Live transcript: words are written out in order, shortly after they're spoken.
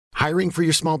Hiring for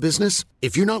your small business?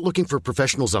 If you're not looking for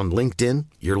professionals on LinkedIn,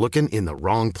 you're looking in the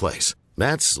wrong place.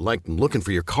 That's like looking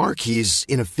for your car keys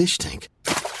in a fish tank.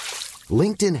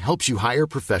 LinkedIn helps you hire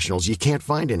professionals you can't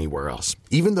find anywhere else,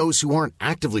 even those who aren't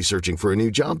actively searching for a new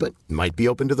job but might be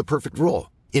open to the perfect role.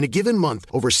 In a given month,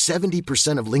 over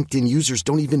 70% of LinkedIn users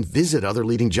don't even visit other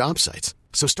leading job sites.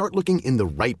 So start looking in the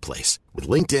right place. With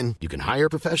LinkedIn, you can hire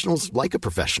professionals like a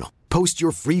professional. Post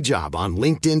your free job on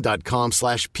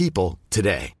linkedin.com/people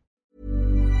today.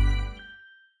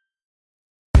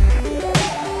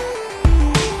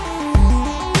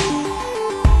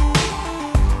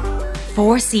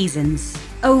 Four seasons,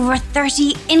 over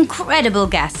 30 incredible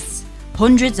guests,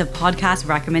 hundreds of podcast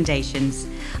recommendations.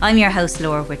 I'm your host,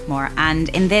 Laura Whitmore, and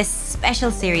in this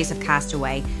special series of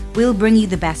Castaway, we'll bring you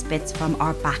the best bits from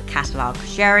our back catalogue,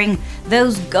 sharing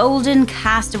those golden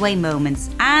Castaway moments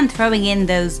and throwing in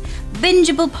those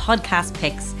bingeable podcast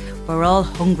picks we're all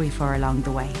hungry for along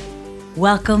the way.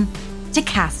 Welcome to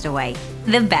Castaway,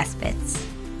 the best bits.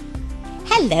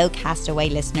 Hello, Castaway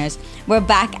listeners. We're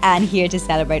back and here to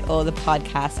celebrate all the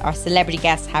podcasts our celebrity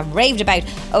guests have raved about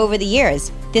over the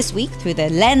years. This week, through the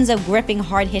lens of gripping,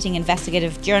 hard-hitting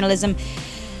investigative journalism.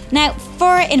 Now,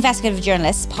 for investigative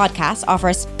journalists, podcasts offer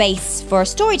a space for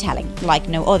storytelling like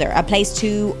no other. A place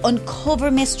to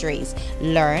uncover mysteries,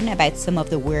 learn about some of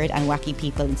the weird and wacky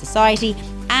people in society,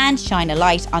 and shine a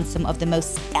light on some of the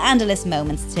most scandalous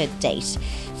moments to date.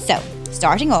 So,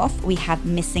 starting off, we have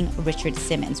Missing Richard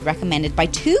Simmons, recommended by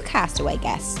two Castaway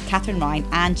guests, Catherine Ryan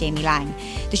and Jamie Lang.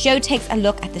 The show takes a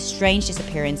look at the strange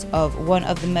disappearance of one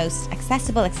of the most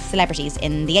accessible celebrities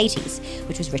in the 80s,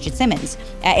 which was Richard Simmons.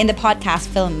 In the podcast,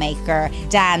 filmmaker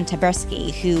Dan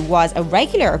Taberski, who was a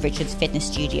regular of Richard's fitness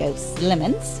studio,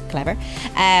 Slimmens, clever,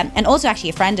 and also actually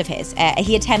a friend of his,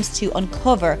 he attempts to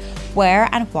uncover where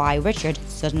and why Richard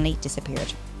suddenly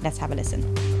disappeared. Let's have a listen.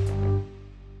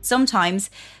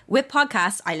 Sometimes with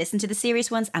podcasts, I listen to the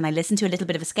serious ones and I listen to a little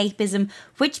bit of escapism,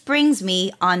 which brings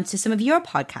me on to some of your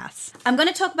podcasts. I'm going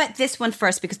to talk about this one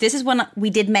first because this is one we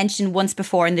did mention once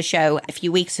before in the show a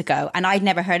few weeks ago and I'd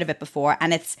never heard of it before,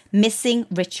 and it's Missing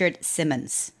Richard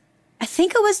Simmons. I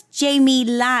think it was Jamie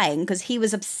Lang because he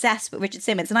was obsessed with Richard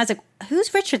Simmons. And I was like,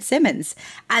 who's Richard Simmons?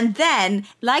 And then,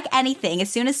 like anything, as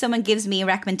soon as someone gives me a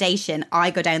recommendation, I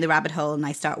go down the rabbit hole and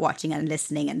I start watching and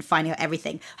listening and finding out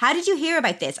everything. How did you hear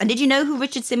about this? And did you know who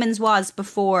Richard Simmons was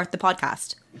before the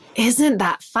podcast? Isn't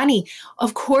that funny?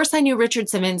 Of course I knew Richard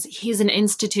Simmons. He's an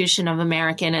institution of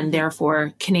American and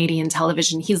therefore Canadian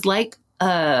television. He's like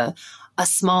a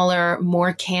smaller,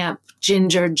 more camp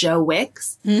Ginger Joe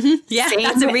Wicks. Mm-hmm. Yeah,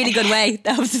 that's a really good way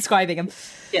of describing him.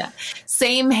 Yeah.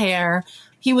 Same hair.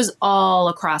 He was all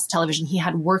across television. He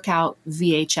had workout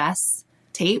VHS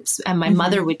tapes and my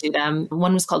mother would do them.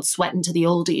 One was called Sweatin' to the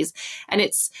Oldies. And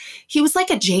he was like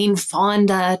a Jane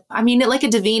Fonda. I mean, like a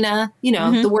Davina,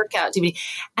 the workout DVD.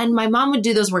 And my mom would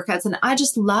do those workouts. And I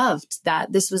just loved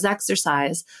that this was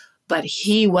exercise. But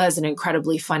he was an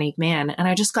incredibly funny man. And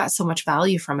I just got so much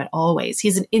value from it always.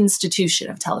 He's an institution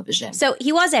of television. So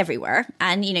he was everywhere.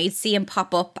 And, you'd see him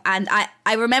pop up. And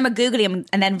I remember Googling him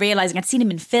and then realizing I'd seen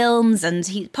him in films and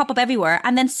he'd pop up everywhere.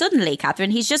 And then suddenly,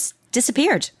 Catherine, he's just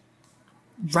disappeared.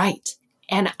 Right.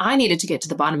 And I needed to get to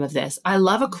the bottom of this. I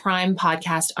love a crime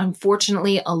podcast.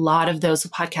 Unfortunately, a lot of those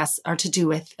podcasts are to do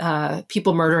with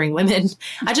people murdering women.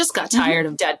 I just got tired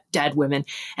of dead women.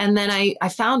 And then I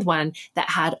found one that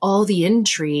had all the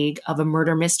intrigue of a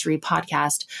murder mystery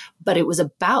podcast, but it was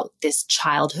about this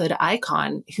childhood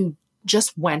icon who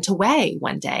just went away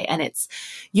one day. And it's,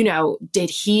 did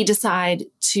he decide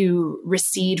to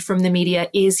recede from the media?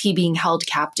 Is he being held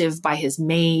captive by his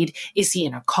maid? Is he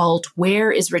in a cult?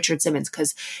 Where is Richard Simmons?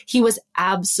 Because he was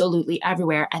absolutely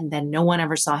everywhere and then no one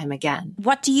ever saw him again.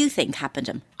 What do you think happened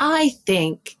to him? I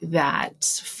think that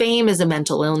fame is a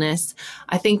mental illness.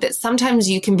 I think that sometimes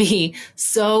you can be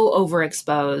so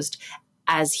overexposed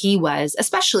as he was,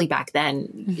 especially back then.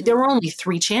 There were only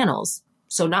 3 channels.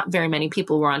 So not very many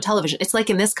people were on television. It's like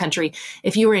in this country,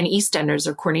 if you were in EastEnders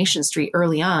or Coronation Street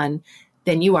early on,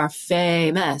 then you are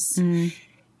famous.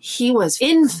 He was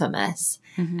infamous.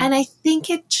 And I think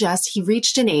he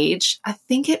reached an age, I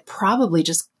think it probably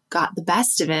just got the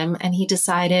best of him and he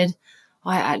decided,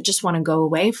 I just want to go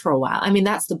away for a while. I mean,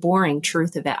 that's the boring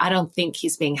truth of it. I don't think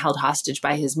he's being held hostage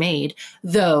by his maid,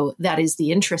 though that is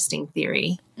the interesting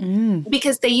theory.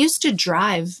 Because they used to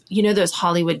drive, those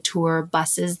Hollywood tour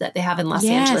buses that they have in Los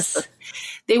Angeles.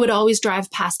 They would always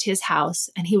drive past his house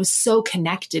and he was so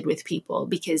connected with people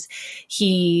because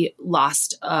he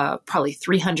lost probably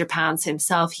 300 pounds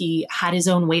himself. He had his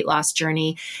own weight loss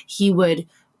journey. He would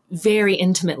very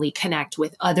intimately connect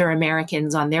with other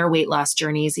Americans on their weight loss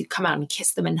journeys. He'd come out and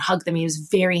kiss them and hug them. He was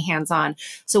very hands-on.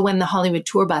 So when the Hollywood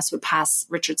tour bus would pass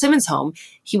Richard Simmons' home,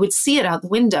 he would see it out the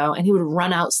window and he would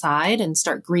run outside and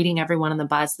start greeting everyone on the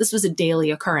bus. This was a daily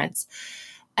occurrence.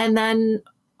 And then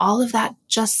all of that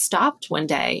just stopped one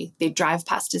day. They'd drive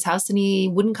past his house and he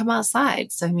wouldn't come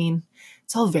outside. So, I mean,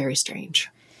 it's all very strange.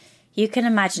 You can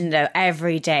imagine, though,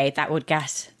 every day that would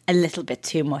get a little bit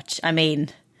too much. I mean,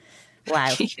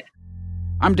 wow.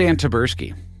 I'm Dan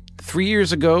Taberski. 3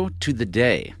 years ago to the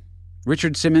day,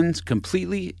 Richard Simmons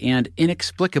completely and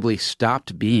inexplicably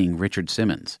stopped being Richard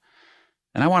Simmons.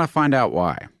 And I want to find out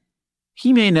why.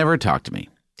 He may never talk to me.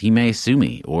 He may sue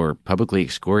me or publicly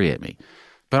excoriate me.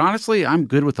 But honestly, I'm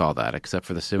good with all that except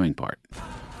for the suing part.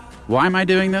 Why am I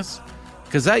doing this?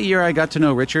 Because that year I got to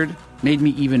know Richard made me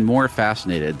even more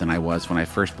fascinated than I was when I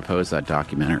first proposed that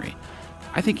documentary.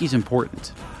 I think he's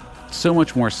important. So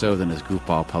much more so than his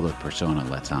goofball public persona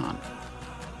lets on.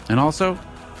 And also,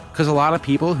 because a lot of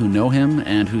people who know him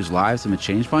and whose lives have been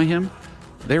changed by him,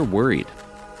 they're worried,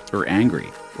 or angry,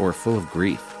 or full of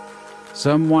grief.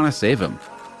 Some want to save him.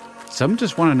 Some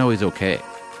just want to know he's okay.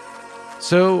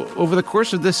 So, over the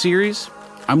course of this series,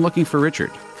 I'm looking for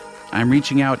Richard. I'm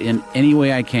reaching out in any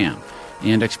way I can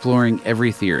and exploring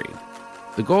every theory.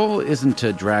 The goal isn't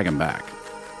to drag him back.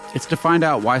 It's to find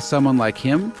out why someone like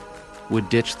him would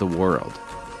ditch the world.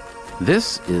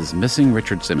 This is Missing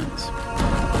Richard Simmons.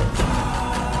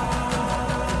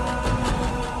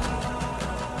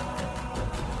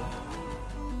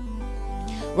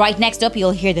 Right next up,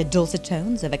 you'll hear the dulcet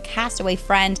tones of a castaway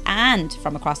friend and,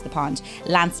 from across the pond,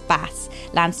 Lance Bass.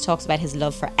 Lance talks about his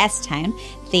love for S-Town,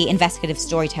 the investigative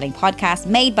storytelling podcast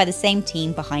made by the same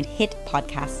team behind hit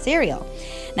podcast Serial.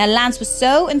 Now, Lance was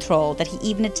so enthralled that he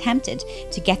even attempted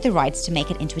to get the rights to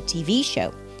make it into a TV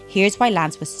show. Here's why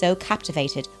Lance was so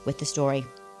captivated with the story.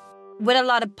 With a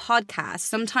lot of podcasts,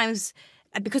 sometimes,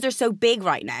 because they're so big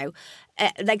right now,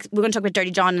 like we're going to talk about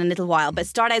Dirty John in a little while, but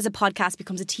start out as a podcast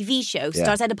becomes a TV show.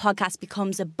 Starts out a podcast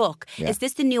becomes a book. Yeah. Is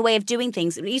this the new way of doing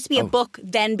things? It used to be a book,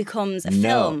 then becomes a film.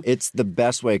 No, it's the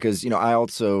best way because,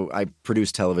 I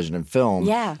produce television and film.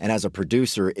 Yeah. And as a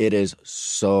producer, it is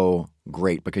so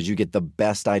great because you get the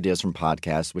best ideas from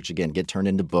podcasts, which again get turned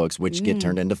into books, which get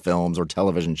turned into films or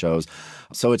television shows.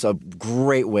 So it's a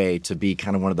great way to be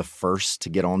kind of one of the first to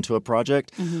get onto a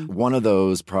project. Mm-hmm. One of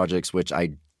those projects which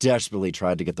I desperately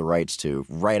tried to get the rights to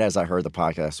right as I heard the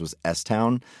podcast was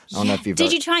S-Town. I don't know if you've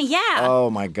Did you try? Yeah. Oh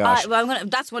my gosh.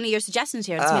 That's one of your suggestions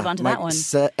here. Let's move on to that one.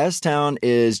 S-Town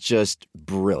is just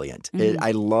brilliant. Mm-hmm.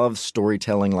 I love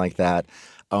storytelling like that.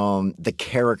 The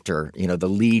character, the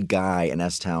lead guy in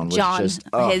S-Town was John,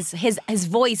 just his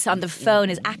voice on the phone,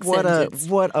 his accent.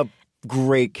 What a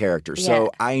great character. Yeah.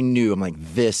 So I knew, I'm like,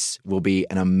 this will be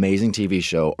an amazing TV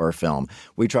show or film.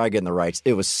 We tried getting the rights.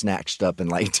 It was snatched up in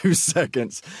like 2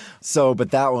 seconds. But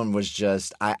that one was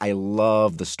just, I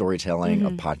love the storytelling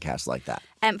of podcasts like that.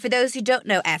 For those who don't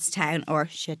know S-Town or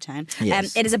Shit-Town,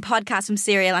 yes. It is a podcast from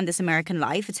Serial and This American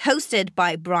Life. It's hosted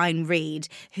by Brian Reed,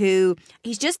 who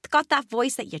he's just got that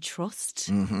voice that you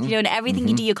trust. Mm-hmm. And everything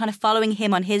you do, you're kind of following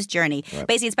him on his journey. Right.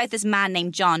 Basically, it's about this man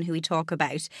named John, who we talk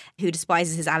about, who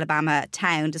despises his Alabama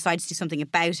town, decides to do something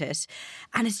about it.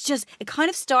 And it kind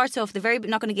of starts off,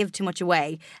 not going to give too much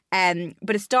away,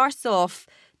 but it starts off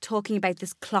talking about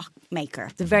this clockmaker,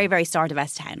 the very, very start of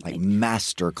S-Town. Like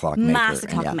master clockmaker. Master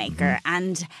clockmaker.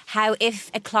 And how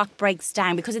if a clock breaks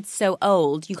down, because it's so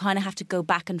old, you kind of have to go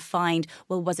back and find,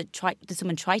 well, did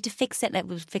someone try to fix it and it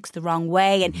was fixed the wrong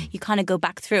way? And you kind of go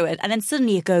back through it. And then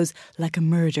suddenly it goes like a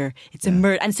murder. It's a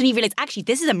murder. And suddenly you realize, actually,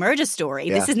 this is a murder story.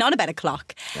 Yeah. This is not about a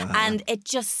clock. Uh-huh. And it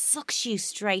just sucks you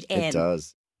straight in. It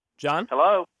does. John?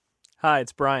 Hello. Hi,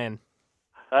 it's Brian.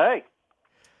 Hey.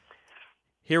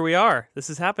 Here we are. This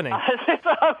is happening.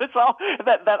 It's all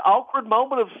that awkward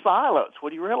moment of silence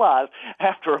when you realize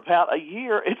after about a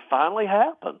year it finally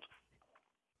happened.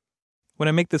 When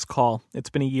I make this call, it's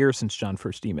been a year since John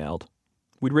first emailed.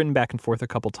 We'd written back and forth a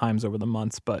couple times over the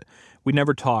months, but we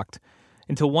never talked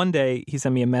until one day he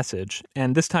sent me a message,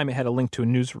 and this time it had a link to a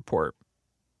news report.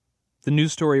 The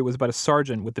news story was about a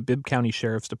sergeant with the Bibb County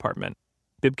Sheriff's Department.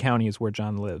 Bibb County is where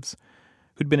John lives,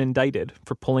 who'd been indicted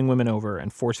for pulling women over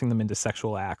and forcing them into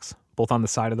sexual acts, both on the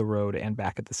side of the road and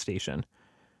back at the station.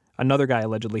 Another guy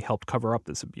allegedly helped cover up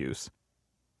this abuse.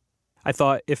 I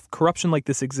thought, if corruption like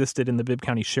this existed in the Bibb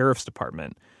County Sheriff's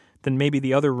Department, then maybe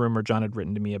the other rumor John had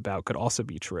written to me about could also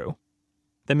be true.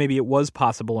 Then maybe it was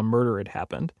possible a murder had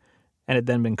happened, and had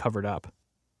then been covered up.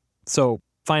 So,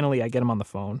 finally, I get him on the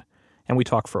phone, and we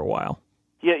talk for a while.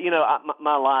 Yeah,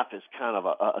 my life is kind of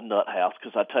a nut house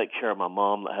because I take care of my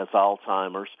mom that has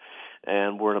Alzheimer's,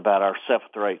 and we're in about our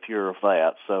 7th or 8th year of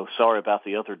that. So sorry about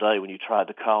the other day when you tried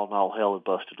to call and all hell had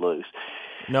busted loose.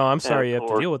 No, I'm sorry you have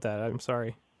to deal with that. I'm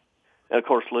sorry. And, of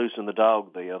course, losing the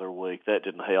dog the other week, that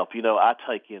didn't help. I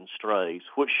take in strays,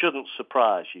 which shouldn't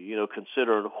surprise you.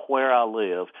 Considering where I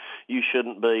live, you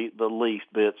shouldn't be the least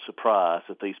bit surprised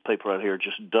that these people out here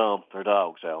just dump their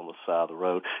dogs out on the side of the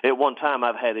road. At one time,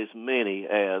 I've had as many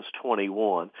as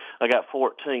 21. I got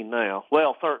 14 now.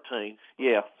 Well, 13,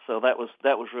 yeah. So that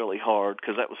was really hard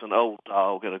because that was an old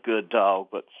dog and a good dog.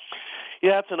 But,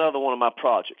 yeah, that's another one of my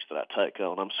projects that I take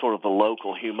on. I'm sort of the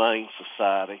local humane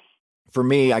society. For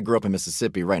me, I grew up in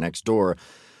Mississippi right next door,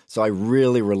 so I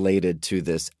really related to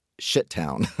this shit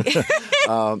town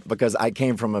because I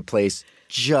came from a place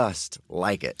just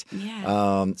like it.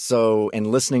 Yeah. So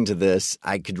in listening to this,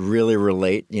 I could really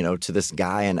relate, to this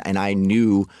guy, and I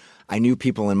knew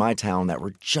people in my town that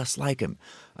were just like him.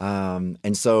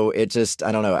 And so it just,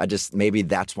 I don't know, maybe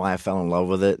that's why I fell in love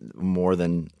with it more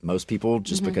than most people,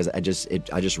 just because I just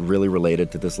really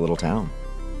related to this little town.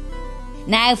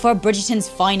 Now for Bridgerton's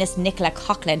finest, Nicola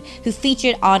Coughlan, who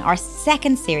featured on our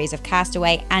 2nd series of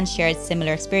Castaway and shared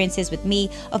similar experiences with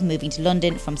me of moving to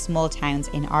London from small towns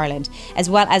in Ireland, as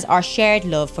well as our shared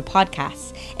love for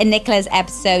podcasts. In Nicola's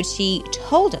episode, she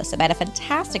told us about a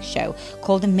fantastic show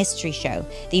called The Mystery Show,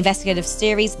 the investigative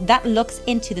series that looks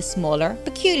into the smaller,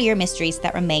 peculiar mysteries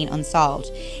that remain unsolved.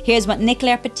 Here's what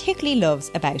Nicola particularly loves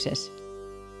about it.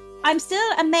 I'm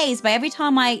still amazed by every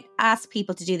time I ask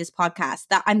people to do this podcast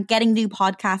that I'm getting new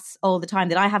podcasts all the time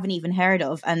that I haven't even heard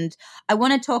of. And I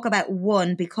want to talk about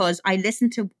one because I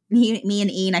listened to, me and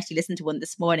Ian actually listened to one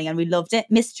this morning and we loved it.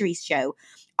 Mystery Show.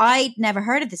 I'd never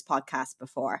heard of this podcast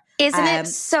before. Isn't it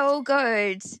so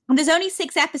good? And there's only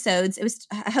 6 episodes. It was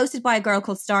hosted by a girl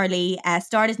called Starlee,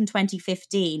 started in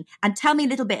 2015. And tell me a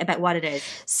little bit about what it is.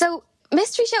 So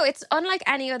Mystery Show, it's unlike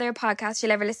any other podcast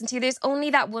you'll ever listen to. There's only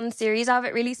that one series of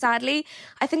it, really, sadly.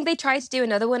 I think they tried to do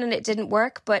another one and it didn't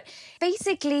work. But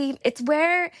basically, it's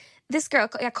where this girl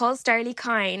called Starlee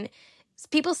Kine,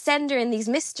 people send her in these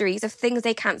mysteries of things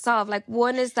they can't solve. Like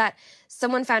one is that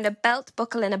someone found a belt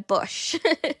buckle in a bush.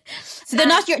 So they're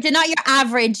not your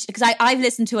average, because I've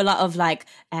listened to a lot of like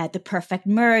The Perfect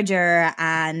Murder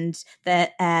and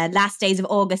the Last Days of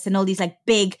August and all these like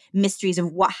big mysteries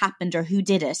of what happened or who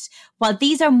did it. While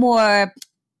these are more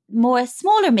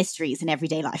smaller mysteries in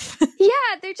everyday life. Yeah,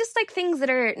 they're just like things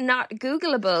that are not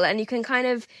Googleable, and you can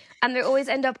and they always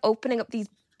end up opening up these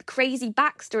crazy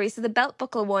backstory. So the belt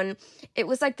buckle one, it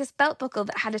was like this belt buckle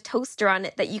that had a toaster on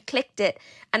it that you clicked it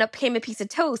and up came a piece of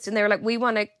toast, and they were like, we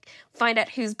want to find out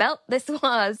whose belt this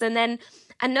was. And then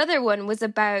another one was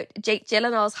about Jake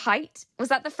Gyllenhaal's height. Was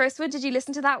that the first one? Did you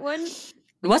listen to that one?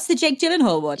 What's the Jake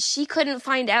Gyllenhaal one? She couldn't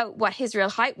find out what his real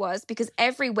height was because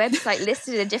every website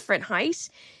listed a different height.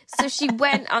 So she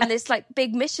went on this like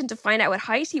big mission to find out what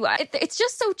height he was. It's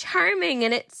just so charming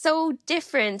and it's so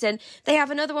different. And they have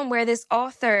another one where this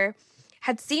author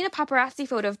had seen a paparazzi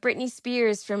photo of Britney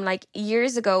Spears from like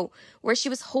years ago where she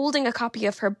was holding a copy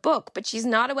of her book, but she's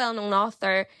not a well-known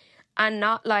author and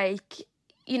not like,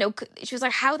 she was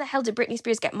like, how the hell did Britney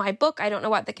Spears get my book? I don't know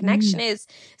what the connection is.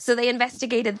 So they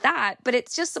investigated that, but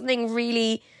it's just something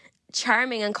really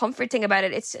charming and comforting about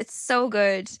it. It's so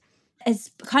good. It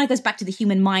kind of goes back to the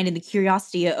human mind and the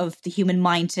curiosity of the human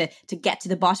mind to get to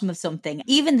the bottom of something.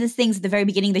 Even the things at the very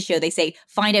beginning of the show, they say,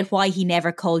 find out why he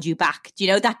never called you back. Do you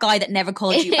know that guy that never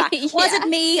called you back? Yeah. Was it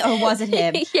me or was it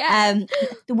him? Yeah.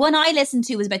 The one I listened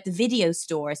to was about the video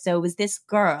store. So it was this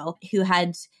girl who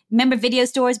had, remember video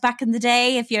stores back in the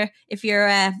day, if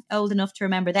you're old enough to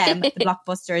remember them, the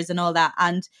Blockbusters and all that.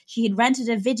 And she had rented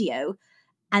a video.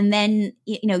 And then,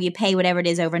 you pay whatever it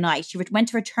is overnight. She went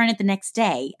to return it the next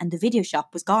day and the video shop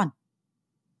was gone.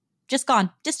 Just gone.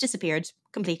 Just disappeared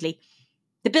completely.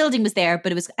 The building was there,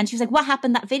 but and she was like, what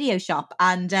happened to that video shop?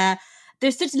 And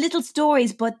there's such little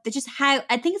stories, but they're just I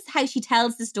think it's how she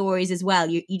tells the stories as well.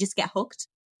 You just get hooked.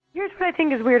 Here's what I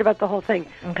think is weird about the whole thing.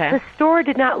 Okay. The store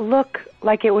did not look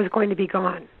like it was going to be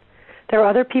gone. There were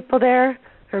other people there.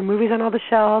 There were movies on all the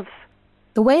shelves.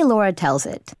 The way Laura tells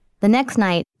it, the next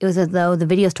night, it was as though the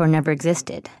video store never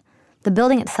existed. The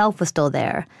building itself was still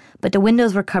there, but the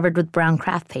windows were covered with brown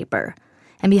craft paper,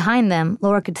 and behind them,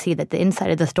 Laura could see that the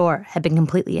inside of the store had been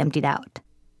completely emptied out.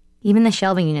 Even the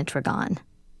shelving units were gone.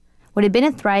 What had been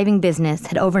a thriving business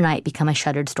had overnight become a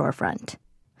shuttered storefront.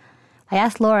 I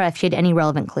asked Laura if she had any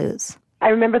relevant clues. I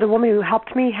remember the woman who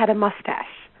helped me had a mustache,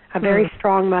 a very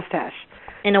strong mustache.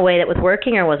 In a way that was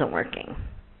working or wasn't working?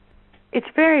 It's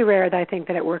very rare that I think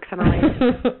that it works on audience.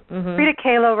 Frida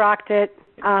Kahlo rocked it.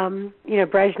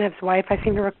 Brezhnev's wife, I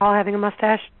seem to recall having a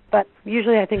mustache. But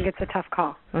usually I think it's a tough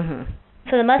call.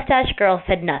 So the mustache girl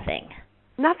said nothing.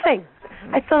 Nothing.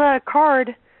 I filled out a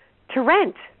card to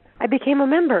rent. I became a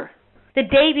member. The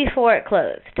day before it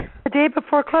closed. The day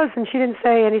before it closed, and she didn't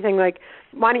say anything like,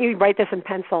 why don't you write this in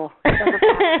pencil?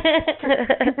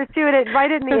 Just do it,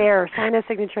 write it in the air, sign a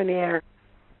signature in the air.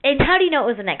 And how do you know it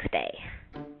was the next day?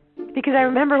 Because I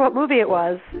remember what movie it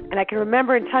was, and I can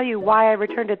remember and tell you why I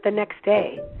returned it the next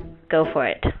day. Go for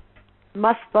it.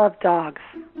 Must Love Dogs.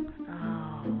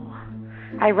 Oh.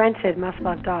 I rented Must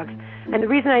Love Dogs. And the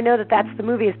reason I know that that's the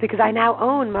movie is because I now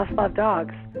own Must Love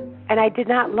Dogs. And I did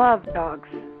not love dogs.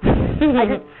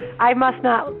 I must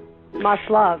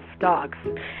love dogs.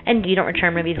 And you don't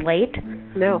return movies late?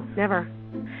 No, never.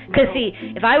 Because see,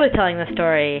 if I was telling the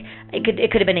story, it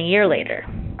could have been a year later.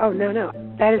 Oh, no.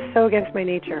 That is so against my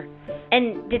nature.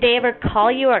 And did they ever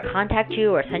call you or contact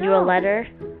you or send you a letter?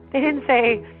 They didn't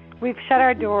say, we've shut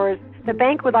our doors. The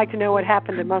bank would like to know what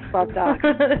happened to Must Love Dogs.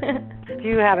 Do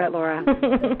you have it, Laura?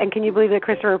 And can you believe that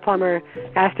Christopher Plummer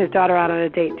asked his daughter out on a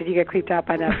date? Did you get creeped out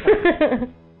by that?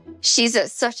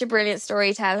 She's such a brilliant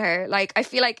storyteller. Like, I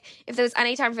feel like if there was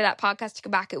any time for that podcast to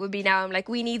come back, it would be now. I'm like,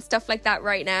 we need stuff like that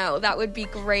right now. That would be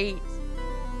great.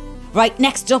 Right,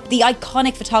 next up, the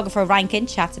iconic photographer Rankin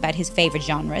chats about his favourite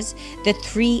genres, the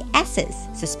 3 S's,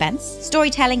 suspense,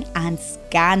 storytelling and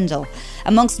scandal.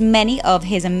 Amongst many of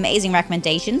his amazing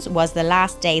recommendations was The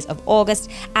Last Days of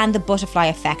August and The Butterfly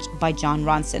Effect by Jon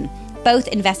Ronson. Both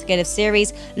investigative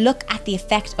series look at the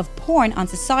effect of porn on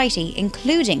society,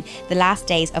 including The Last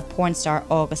Days of porn star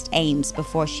August Ames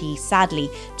before she sadly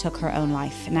took her own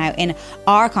life. Now, in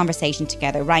our conversation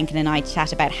together, Rankin and I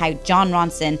chat about how Jon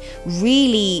Ronson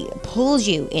really pulls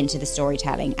you into the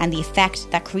storytelling and the effect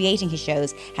that creating his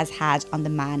shows has had on the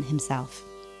man himself.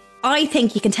 I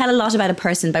think you can tell a lot about a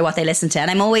person by what they listen to, and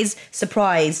I'm always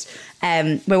surprised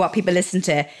by what people listen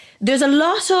to. There's a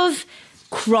lot of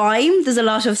crime, there's a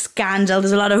lot of scandal,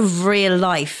 there's a lot of real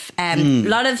life, a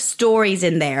lot of stories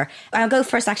in there. I'll go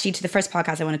first actually to the first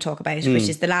podcast I want to talk about, which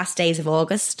is The Last Days of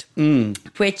August,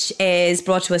 which is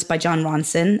brought to us by Jon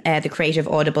Ronson, the creator of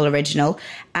Audible Original.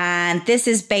 And this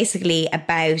is basically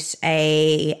about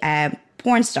a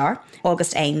porn star,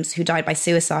 August Ames, who died by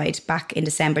suicide back in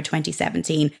December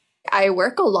 2017. I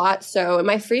work a lot, so in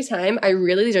my free time, I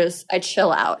really I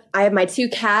chill out. I have my 2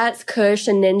 cats, Kush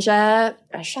and Ninja.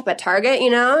 I shop at Target,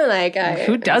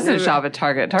 who doesn't shop at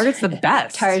Target? Target's the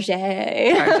best.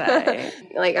 Target.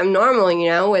 I'm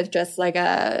normal, with just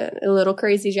a little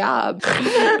crazy job.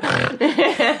 I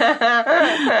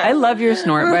love your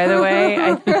snort, by the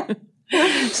way.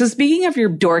 So speaking of your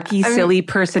dorky, silly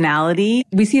personality,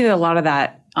 we see a lot of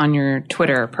that on your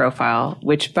Twitter profile,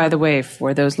 which, by the way,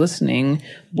 for those listening,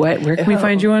 where can we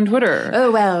find you on Twitter? Oh,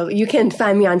 well, you can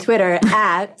find me on Twitter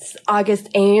at August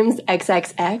Ames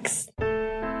XXX.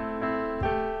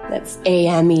 That's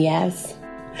AMES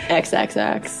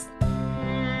XXX.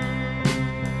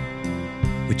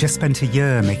 We just spent a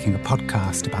year making a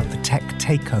podcast about the tech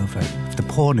takeover of the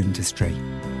porn industry.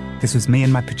 This was me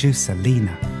and my producer,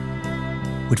 Lena.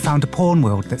 We'd found a porn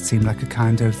world that seemed like a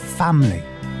kind of family.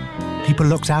 People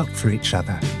looked out for each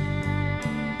other.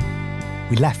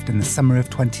 We left in the summer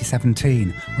of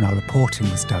 2017 when our reporting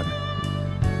was done.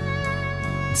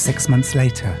 And 6 months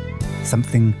later,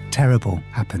 something terrible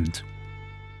happened.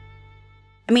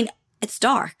 I mean, it's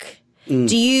dark.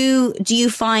 Do you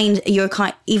find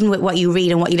even with what you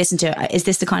read and what you listen to, is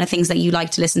this the kind of things that you like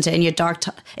to listen to in your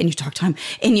downtime? In my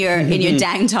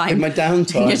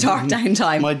downtime. In your dark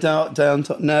downtime. My dark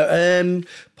downtime. No,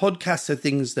 podcasts are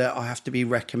things that I have to be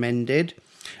recommended.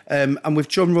 And with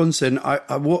Jon Ronson,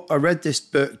 I read this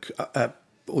book,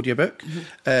 audiobook,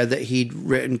 that he'd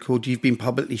written called You've Been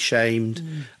Publicly Shamed.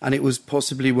 And it was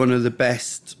possibly one of the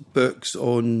best books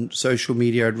on social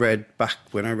media I'd read back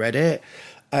when I read it.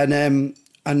 And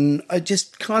it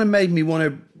just kind of made me want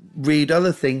to read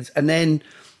other things. And then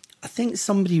I think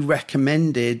somebody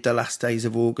recommended The Last Days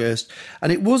of August.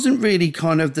 And it wasn't really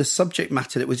kind of the subject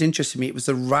matter that was interesting me. It was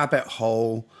the rabbit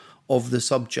hole of the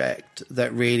subject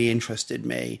that really interested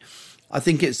me. I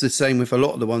think it's the same with a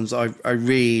lot of the ones I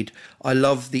read. I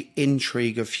love the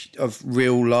intrigue of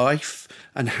real life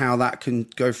and how that can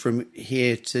go from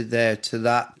here to there to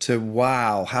that to,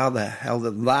 wow, how the hell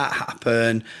did that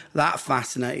happen? That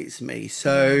fascinates me.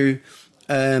 So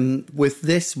with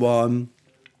this one,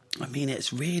 I mean,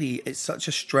 it's such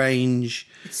a strange...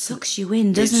 It sucks you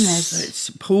in, doesn't it?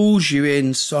 It pulls you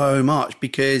in so much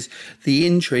because the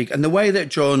intrigue and the way that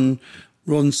Jon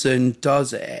Ronson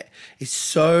does it is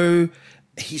so...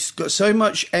 he's got so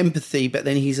much empathy, but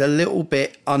then he's a little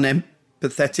bit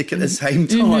unempathetic at the same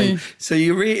time. So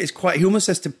you really, he almost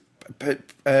has to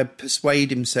persuade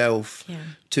himself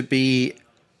to be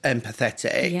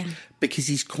empathetic because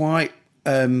he's quite,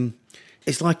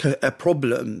 it's like a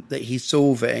problem that he's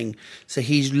solving. So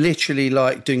he's literally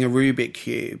like doing a Rubik's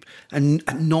Cube and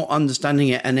not understanding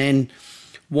it, and then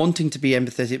wanting to be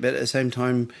empathetic, but at the same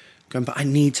time going, but I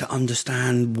need to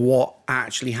understand what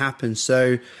actually happened.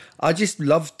 So I just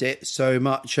loved it so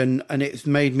much, and it's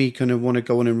made me kind of want to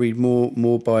go on and read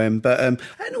more by him. But and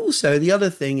also the other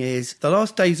thing is, The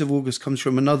Last Days of August comes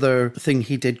from another thing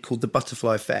he did called The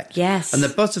Butterfly Effect. Yes. And The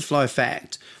Butterfly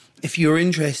Effect, if you're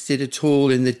interested at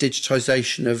all in the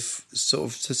digitization of sort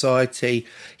of society,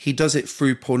 he does it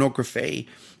through pornography.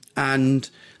 And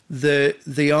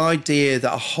the idea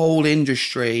that a whole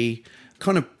industry,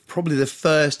 kind of probably the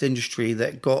first industry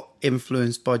that got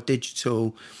influenced by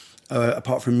digital,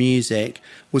 apart from music,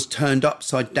 was turned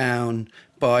upside down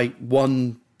by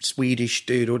one Swedish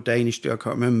dude or Danish dude, I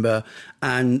can't remember,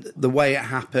 and the way it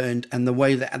happened and the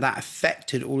way that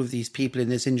affected all of these people in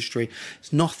this industry.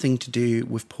 It's nothing to do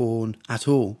with porn at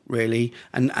all, really.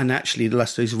 And actually, The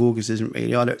Last Days of August isn't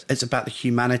really either. It's about the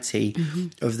humanity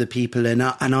of the people, and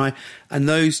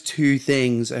those two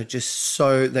things are just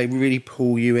so, they really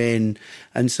pull you in.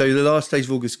 And so The Last Days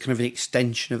of August is kind of an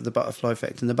extension of The Butterfly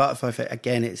Effect. And The Butterfly Effect,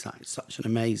 again, it's like such an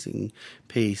amazing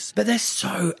piece. But they're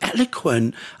so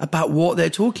eloquent about what they're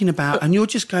talking about. And you're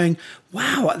just going,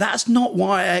 wow, that's not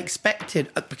what I expected.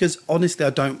 Because honestly, I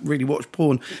don't really watch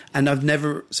porn. And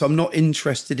so I'm not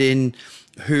interested in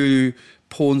who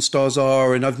porn stars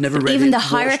are, and I've never read even the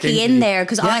hierarchy in there,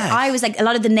 because I was like, a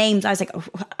lot of the names, I was like, oh,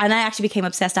 and I actually became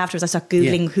obsessed afterwards. I started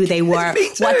Googling who they were.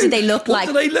 What did they look like?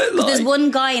 There's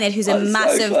one guy in it who's a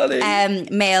massive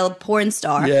male porn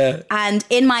star, and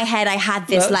in my head I had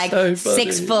this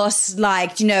 6 foot,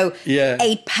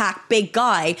 8-pack big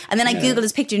guy, and then I Googled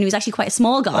his picture and he was actually quite a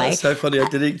small guy. That's so funny. I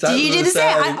did exactly. Did you do the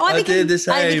same? I did the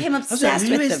same. I became obsessed with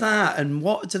them. Who is that, and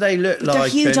what do they look like? They're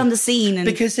huge on the scene,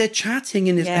 because they're chatting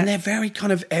in this, and they're very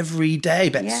kind of everyday,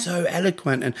 but so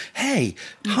eloquent. And hey,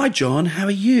 hi John, how are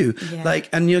you?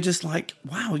 And you're just like,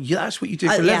 wow, that's what you do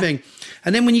for a living.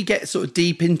 And then when you get sort of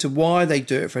deep into why they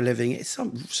do it for a living, it's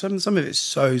some of it's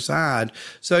so sad.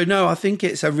 So no, I think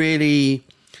it's a really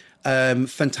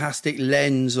fantastic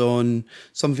lens on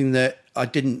something that I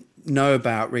didn't know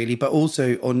about, really, but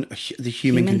also on the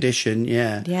human condition.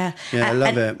 I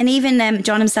love it. And even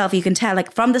John himself, you can tell,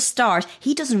 like from the start,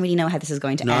 he doesn't really know how this is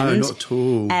going to end. No, not at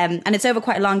all. And it's over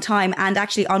quite a long time. And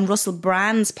actually on Russell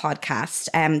Brand's podcast,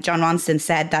 Jon Ronson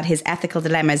said that his ethical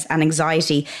dilemmas and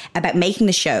anxiety about making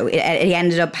the show, he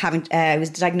ended up having,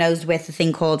 was diagnosed with a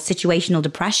thing called situational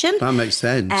depression. That makes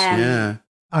sense,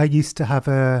 I used to have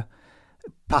a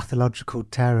pathological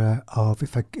terror of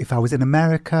if I was in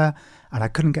America and I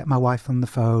couldn't get my wife on the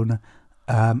phone,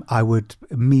 I would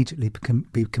immediately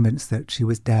be convinced that she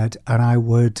was dead, and I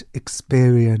would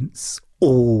experience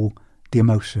all the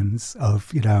emotions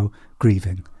of,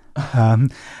 grieving.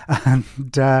 And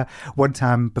one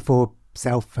time before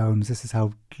cell phones, this is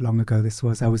how long ago this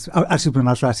was, actually when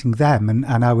I was writing them,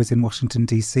 and I was in Washington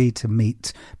DC to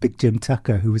meet Big Jim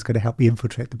Tucker, who was going to help me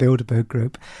infiltrate the Bilderberg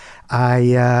group.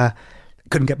 I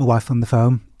couldn't get my wife on the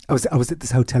phone. I was at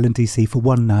this hotel in DC for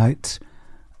one night,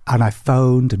 and I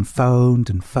phoned and phoned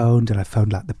and phoned, and I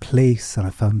phoned like the police, and I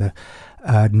phoned the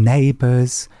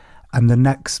neighbours. And the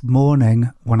next morning,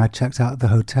 when I checked out of the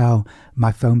hotel,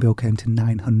 my phone bill came to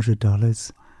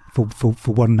 $900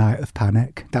 for one night of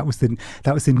panic. That was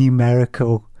the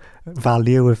numerical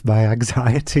value of my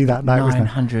anxiety that night.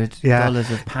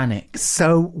 $900 of panic.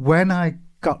 So when I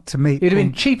got to meet, it'd have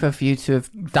been cheaper for you to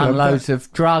have done loads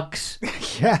of drugs,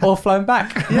 or flown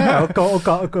back,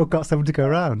 or got someone to go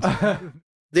around.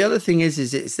 The other thing is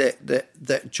it's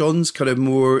that John's kind of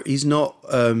more. He's not.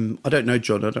 I don't know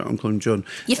John. I'm calling him John.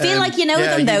 You feel like you know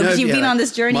them though, because you've been on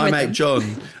this journey with them. My mate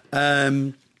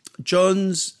John.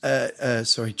 John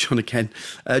again.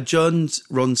 Jon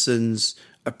Ronson's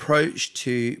approach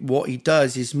to what he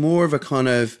does is more of a kind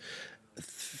of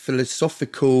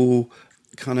philosophical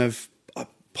kind of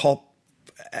pop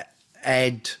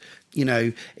ed,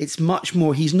 it's much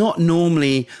more. He's not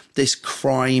normally this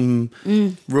crime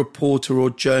reporter or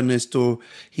journalist, or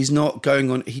he's not going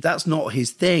on. That's not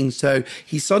his thing. So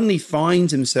he suddenly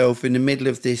finds himself in the middle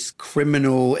of this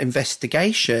criminal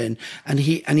investigation, and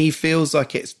he feels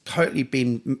like it's totally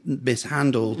been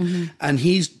mishandled, and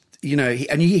he's you know,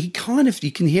 he kind of,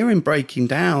 you can hear him breaking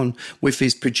down with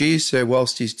his producer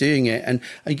whilst he's doing it. And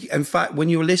in fact, when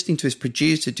you're listening to his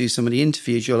producer do some of the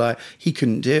interviews, you're like, he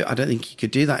couldn't do it. I don't think he could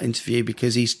do that interview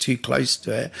because he's too close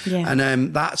to it. Yeah.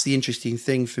 And that's the interesting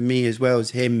thing for me as well,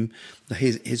 as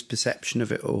his perception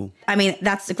of it all. I mean,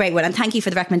 that's a great one. And thank you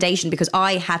for the recommendation, because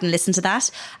I hadn't listened to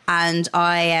that. And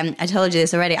I told you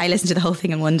this already. I listened to the whole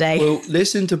thing in one day. Well,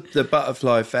 listen to the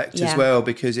Butterfly Effect as well,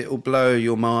 because it will blow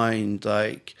your mind.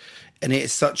 Like, and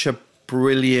it's such a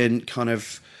brilliant kind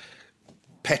of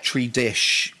Petri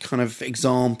dish kind of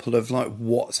example of like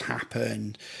what's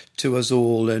happened to us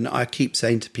all. And I keep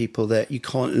saying to people that you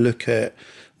can't look at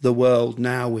the world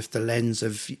now with the lens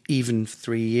of even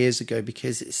 3 years ago,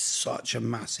 because it's such a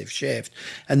massive shift.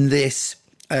 And this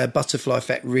Butterfly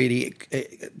Effect really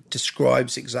it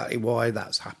describes exactly why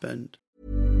that's happened.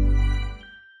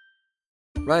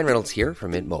 Ryan Reynolds here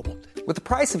from Mint Mobile. With the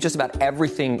price of just about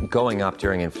everything going up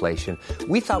during inflation,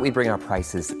 we thought we'd bring our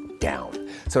prices down.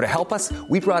 So to help us,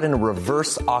 we brought in a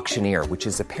reverse auctioneer, which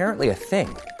is apparently a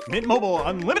thing. Mint Mobile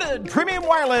Unlimited Premium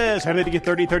Wireless. How to get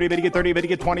 30, 30, bit to get 30, bit to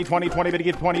get 20, 20, 20, bit to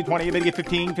get 20, 20, bit to get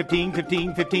 15, 15,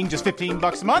 15, 15, just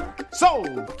 $15 a month?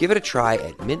 Sold! Give it a try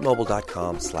at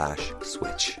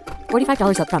mintmobile.com/switch.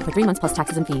 $45 up front for 3 months plus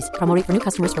taxes and fees. Promo rate for new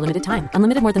customers for limited time.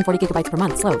 Unlimited more than 40 gigabytes per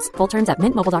month. Slows full terms at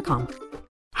mintmobile.com.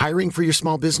 Hiring for your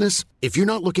small business? If you're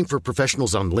not looking for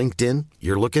professionals on LinkedIn,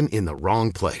 you're looking in the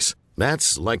wrong place.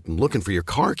 That's like looking for your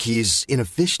car keys in a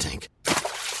fish tank.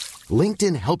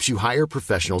 LinkedIn helps you hire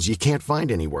professionals you can't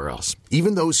find anywhere else,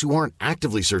 even those who aren't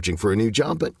actively searching for a new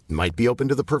job but might be open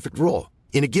to the perfect role.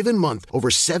 In a given month, over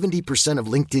 70% of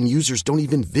LinkedIn users don't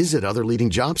even visit other leading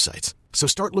job sites. So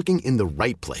start looking in the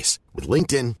right place. With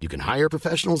LinkedIn, you can hire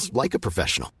professionals like a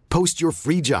professional. Post your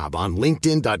free job on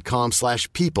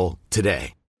linkedin.com/people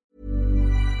today.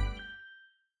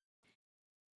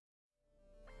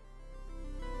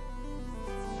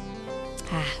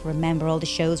 Remember all the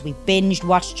shows we binged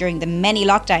watched during the many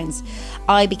lockdowns?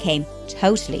 I became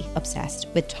totally obsessed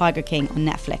with Tiger King on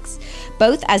Netflix,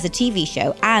 both as a TV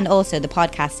show and also the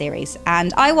podcast series.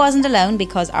 And I wasn't alone,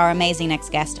 because our amazing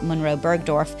next guest, Monroe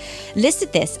Bergdorf,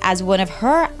 listed this as one of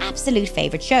her absolute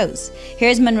favourite shows.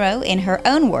 Here's Monroe in her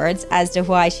own words as to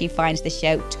why she finds the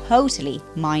show totally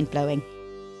mind-blowing.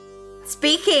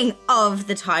 Speaking of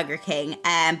the Tiger King,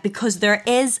 because there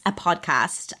is a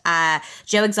podcast,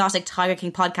 Joe Exotic Tiger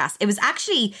King podcast. It was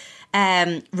actually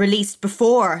released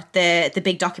before the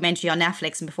big documentary on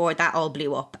Netflix and before that all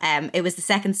blew up. It was the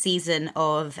second season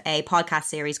of a podcast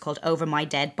series called Over My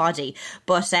Dead Body.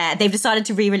 But they've decided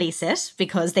to re-release it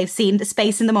because they've seen the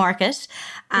space in the market.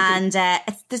 And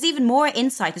there's even more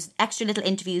insight. There's extra little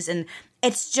interviews, and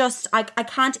it's just, I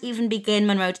can't even begin,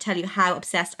 Monroe, to tell you how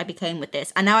obsessed I became with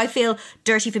this. And now I feel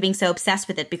dirty for being so obsessed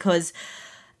with it, because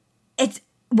it's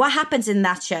what happens in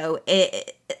that show.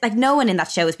 Like, no one in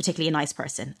that show is particularly a nice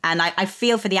person. And I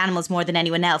feel for the animals more than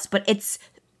anyone else. But it's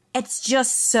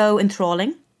just so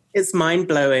enthralling. It's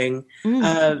mind-blowing.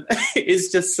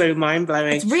 It's just so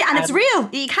mind-blowing. It's real, and it's real.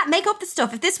 You can't make up the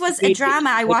stuff. If this was a drama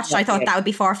I watched, I thought that would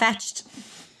be far-fetched.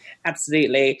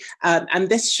 Absolutely. And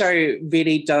this show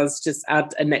really does just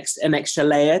add an extra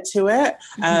layer to it.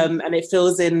 And it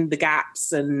fills in the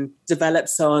gaps and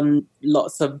develops on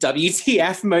lots of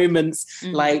WTF moments,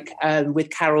 like with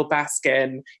Carole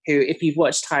Baskin, who, if you've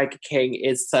watched Tiger King,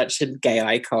 is such a gay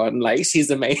icon. Like,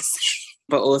 she's amazing,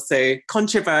 but also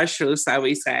controversial, shall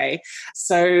we say.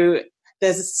 So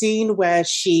there's a scene where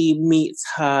she meets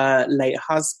her late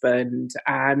husband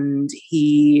and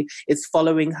he is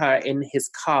following her in his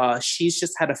car. She's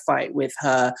just had a fight with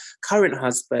her current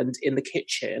husband in the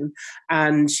kitchen,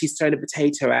 and she's thrown a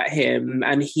potato at him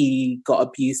and he got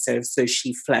abusive, so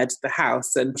she fled the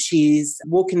house. And she's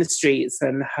walking the streets,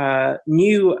 and her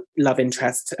new love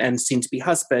interest and soon-to-be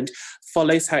husband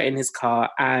follows her in his car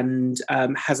and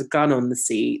has a gun on the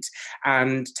seat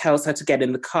and tells her to get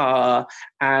in the car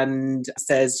and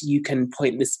says, "You can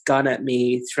point this gun at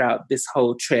me throughout this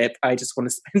whole trip. I just want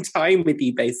to spend time with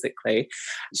you," basically.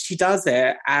 She does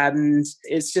it, and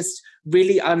it's just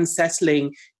really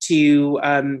unsettling to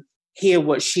hear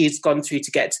what she's gone through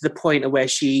to get to the point of where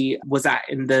she was at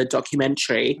in the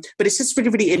documentary. But it's just really,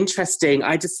 really interesting.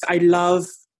 I love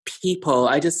people.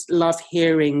 I just love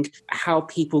hearing how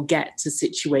people get to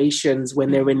situations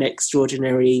when they're in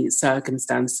extraordinary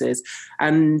circumstances.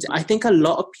 And I think a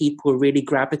lot of people really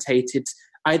gravitated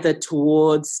either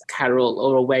towards Carole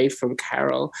or away from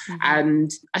Carole.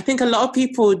 And I think a lot of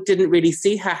people didn't really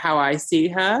see her how I see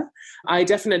her. I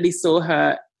definitely saw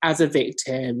her as a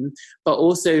victim, but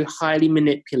also highly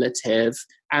manipulative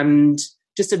and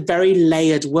just a very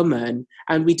layered woman.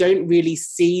 And we don't really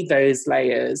see those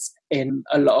layers in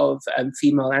a lot of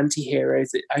female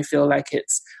anti-heroes. I feel like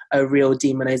it's a real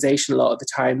demonization a lot of the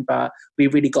time, but we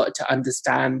really got to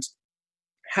understand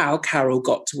how Carol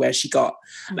got to where she got.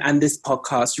 And this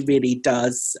podcast really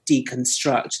does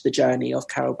deconstruct the journey of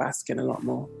Carol Baskin a lot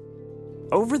more.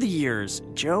 Over the years,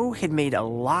 Joe had made a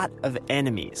lot of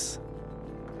enemies,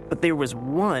 but there was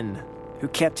one who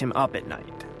kept him up at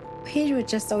night. He would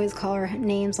just always call her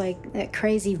names like that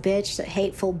crazy bitch, that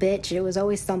hateful bitch. It was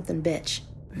always something bitch.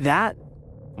 That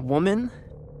woman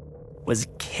was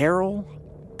Carol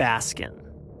Baskin.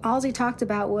 All he talked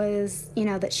about was,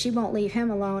 that she won't leave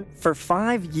him alone. For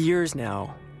 5 years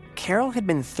now, Carol had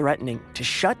been threatening to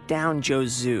shut down Joe's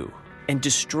zoo and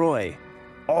destroy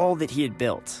all that he had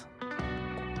built.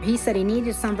 He said he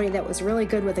needed somebody that was really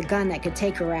good with a gun that could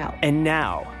take her out. And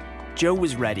now, Joe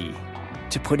was ready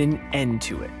to put an end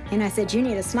to it. And I said, you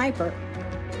need a sniper.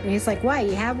 And he's like, why,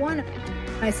 you have one?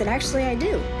 I said, actually, I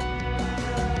do.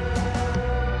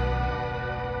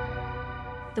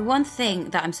 The one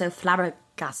thing that I'm so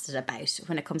flabbergasted about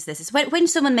when it comes to this is when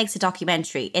someone makes a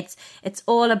documentary, it's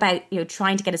all about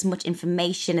trying to get as much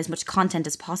information, as much content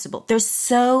as possible. There's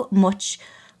so much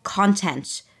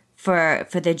content for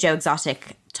the Joe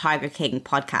Exotic Tiger King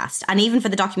podcast, and even for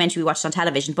the documentary we watched on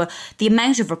television, but the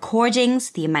amount of recordings,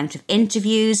 the amount of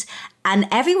interviews, and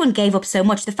everyone gave up so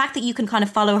much. The fact that you can kind of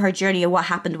follow her journey or what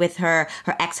happened with her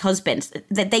ex-husband,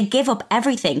 that they give up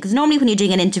everything. Because normally when you're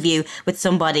doing an interview with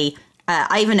somebody,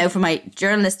 I even know from my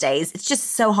journalist days, it's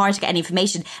just so hard to get any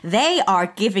information. They are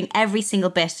giving every single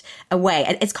bit away.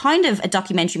 It's kind of a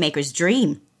documentary maker's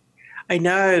dream. I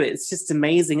know, it's just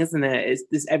amazing, isn't it?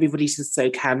 Everybody's just so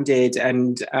candid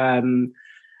and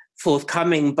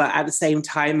forthcoming, but at the same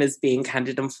time as being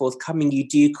candid and forthcoming, you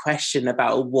do question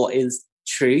about what is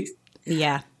truth.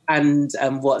 Yeah. And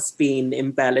what's been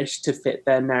embellished to fit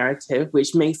their narrative,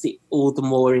 which makes it all the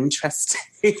more interesting.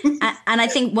 And I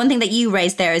think one thing that you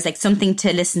raised there is like something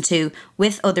to listen to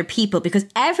with other people, because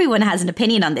everyone has an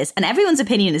opinion on this and everyone's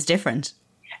opinion is different.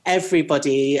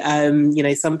 Everybody,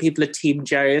 some people are Team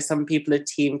Joe, some people are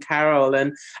Team Carol,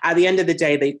 and at the end of the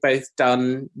day, they've both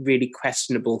done really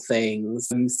questionable things.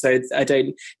 So I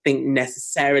don't think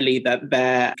necessarily that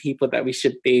they're people that we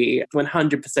should be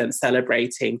 100%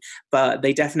 celebrating, but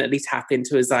they definitely tap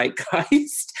into a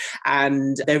zeitgeist,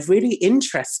 and they're really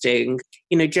interesting.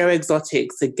 Joe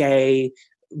Exotic's a gay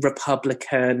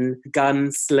Republican,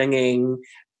 gun-slinging,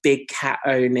 big cat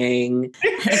owning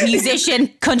musician,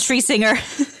 country singer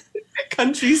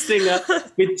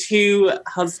with 2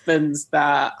 husbands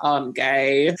that aren't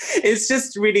gay. It's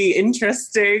just really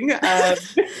interesting.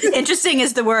 Interesting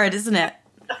is the word, isn't it?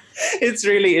 It's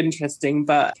really interesting,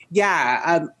 but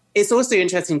it's also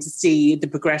interesting to see the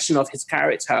progression of his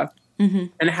character. Mm-hmm.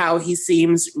 And how he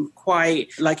seems quite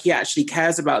like he actually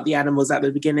cares about the animals at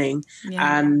the beginning,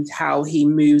 and how he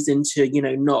moves into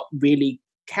not really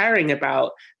caring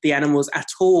about the animals at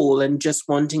all and just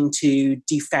wanting to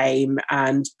defame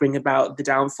and bring about the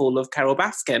downfall of Carol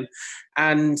Baskin.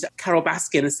 And Carol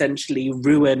Baskin essentially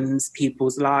ruins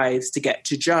people's lives to get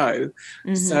to Joe.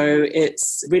 Mm-hmm. So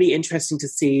it's really interesting to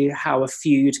see how a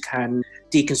feud can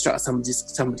deconstruct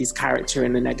somebody's character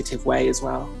in a negative way as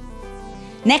well.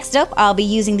 Next up, I'll be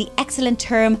using the excellent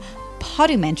term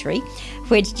podumentary,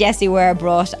 which Jessie Ware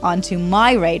brought onto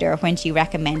my radar when she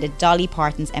recommended Dolly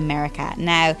Parton's America.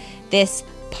 Now, this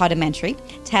podumentary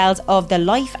tells of the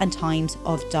life and times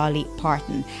of Dolly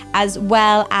Parton, as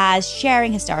well as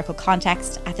sharing historical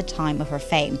context at the time of her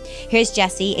fame. Here's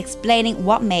Jessie explaining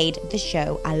what made the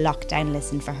show a lockdown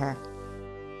listen for her.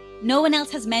 No one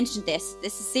else has mentioned this.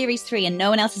 This is series 3 and no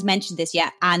one else has mentioned this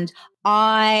yet. And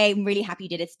I'm really happy you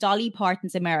did. It's Dolly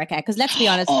Parton's America. Because let's be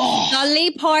honest,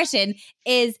 Dolly Parton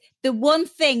is the one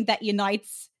thing that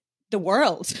unites the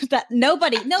world. That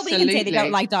nobody can say they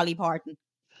don't like Dolly Parton.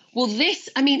 Well,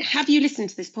 have you listened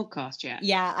to this podcast yet?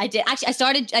 Yeah, I did. Actually, I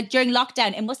started during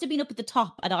lockdown. It must have been up at the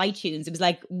top at iTunes. It was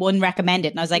like one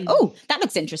recommended. And I was like, oh, that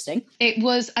looks interesting. It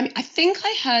was, I think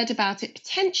I heard about it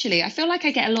potentially. I feel like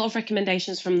I get a lot of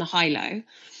recommendations from the High-Low.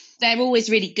 They're always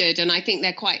really good, and I think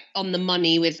they're quite on the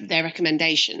money with their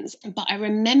recommendations. But I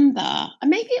remember, and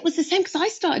maybe it was the same because I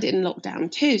started it in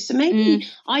lockdown too. So maybe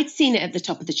I'd seen it at the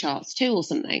top of the charts too or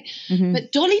something. Mm-hmm.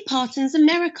 But Dolly Parton's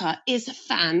America is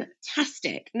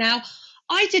fantastic. Now,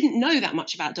 I didn't know that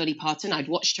much about Dolly Parton. I'd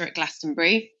watched her at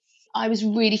Glastonbury. I was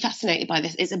really fascinated by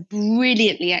this. It's a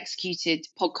brilliantly executed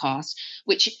podcast,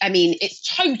 which,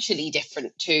 it's totally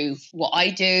different to what I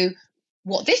do.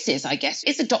 What this is, I guess,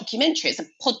 it's a documentary. It's a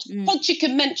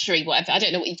podcumentary, whatever. I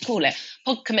don't know what you'd call it.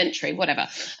 Podcommentary, whatever.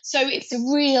 So it's a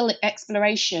real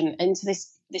exploration into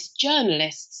this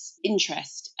journalist's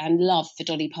interest and love for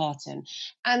Dolly Parton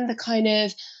and the kind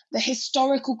of the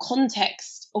historical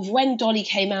context of when Dolly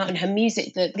came out and her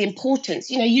music, the importance.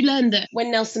 You know, you learn that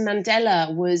when Nelson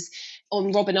Mandela was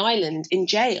on Robben Island in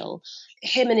jail,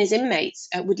 him and his inmates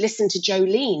would listen to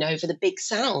Jolene over the big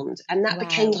sound, and that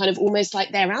became kind of almost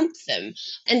like their anthem,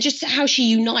 and just how she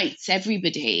unites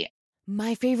everybody.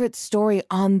 My favorite story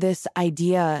on this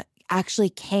idea actually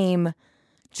came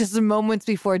just moments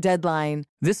before deadline.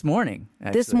 This morning,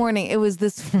 actually. This morning. It was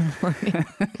this morning.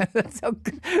 That's how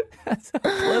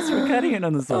close we're cutting it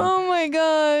on this one. Oh my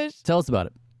gosh. Tell us about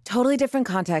it. Totally different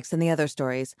context than the other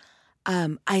stories.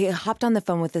 I hopped on the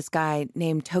phone with this guy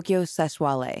named Tokyo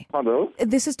Seshwale. Hello?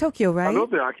 This is Tokyo, right? Hello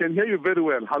there. I can hear you very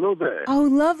well. Hello there. Oh,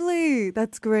 lovely.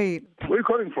 That's great. Where are you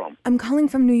calling from? I'm calling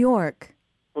from New York.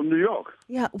 From New York?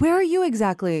 Yeah. Where are you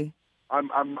exactly? I'm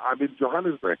in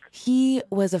Johannesburg. He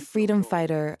was a freedom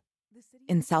fighter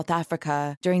in South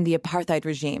Africa during the apartheid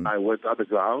regime. I went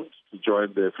underground to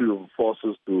join the freedom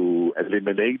forces to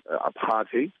eliminate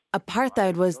apartheid.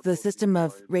 Apartheid was the system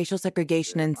of racial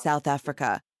segregation in South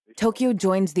Africa. Tokyo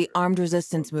joins the armed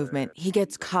resistance movement. He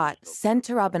gets caught, sent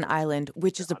to Robben Island,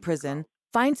 which is a prison,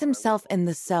 finds himself in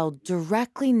the cell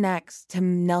directly next to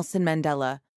Nelson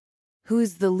Mandela, who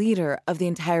is the leader of the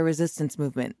entire resistance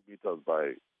movement. 2 meters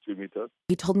by 2 meters.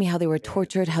 He told me how they were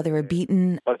tortured, how they were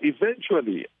beaten. But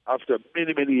eventually, after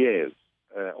many, many years...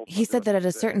 he said that at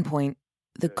a certain point,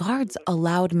 the guards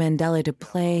allowed Mandela to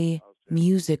play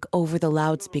music over the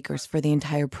loudspeakers for the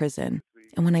entire prison.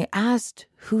 And when I asked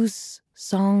whose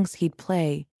songs he'd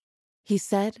play, he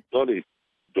said... Dolly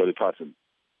Parton.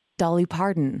 Dolly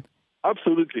Parton.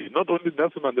 Absolutely. Not only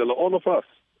Nelson Mandela, all of us.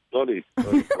 Dolly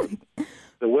Parton.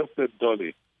 The Western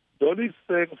Dolly. Dolly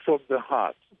sang from the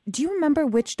heart. Do you remember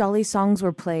which Dolly songs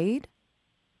were played?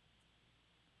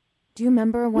 Do you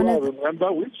remember one of the...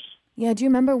 remember which? Yeah, do you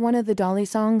remember one of the Dolly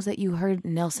songs that you heard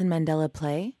Nelson Mandela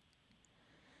play?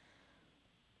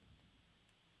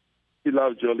 He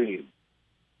loved Jolene.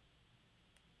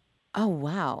 Oh,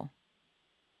 wow.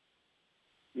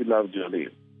 He loved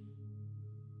Jolene.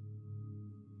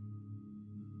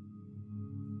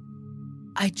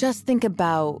 I just think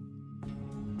about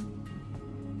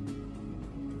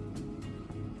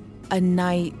a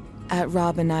night at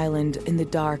Robben Island in the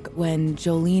dark when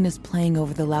Jolene is playing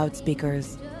over the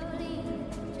loudspeakers.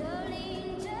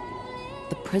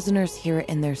 The prisoners hear it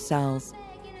in their cells.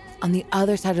 On the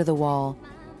other side of the wall,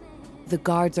 the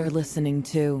guards are listening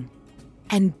too.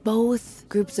 And both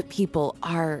groups of people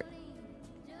are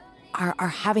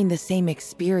having the same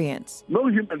experience. No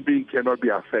human being cannot be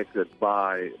affected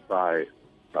by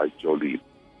Jolene.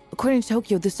 According to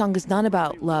Tokyo, this song is not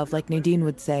about love, like Nadine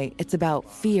would say. It's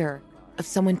about fear of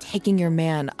someone taking your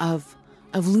man, of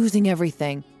losing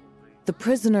everything. The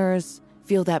prisoners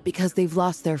feel that because they've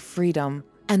lost their freedom,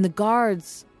 and the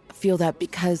guards feel that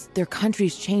because their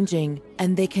country's changing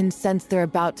and they can sense they're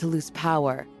about to lose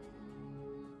power.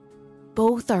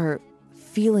 Both are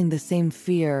feeling the same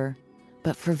fear,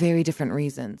 but for very different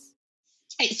reasons.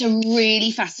 It's a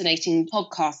really fascinating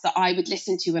podcast that I would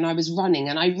listen to when I was running.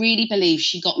 And I really believe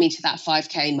she got me to that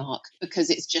 5K mark because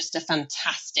it's just a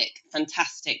fantastic,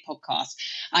 fantastic podcast.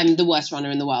 I'm the worst runner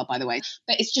in the world, by the way.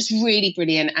 But it's just really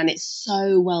brilliant and it's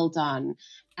so well done.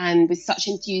 And with such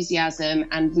enthusiasm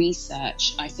and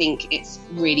research, I think it's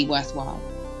really worthwhile.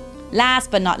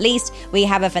 Last but not least, we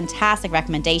have a fantastic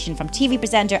recommendation from TV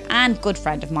presenter and good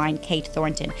friend of mine, Kate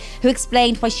Thornton, who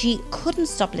explained why she couldn't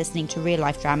stop listening to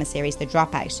real-life drama series The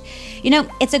Dropout. You know,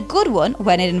 it's a good one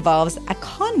when it involves a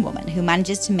con woman who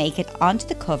manages to make it onto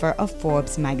the cover of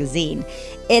Forbes magazine.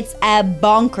 It's a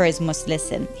bonkers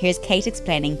must-listen. Here's Kate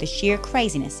explaining the sheer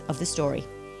craziness of the story.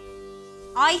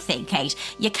 I think, Kate,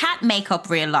 you can't make up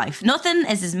real life. Nothing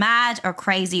is as mad or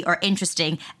crazy or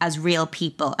interesting as real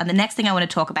people. And the next thing I want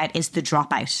to talk about is The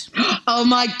Dropout. Oh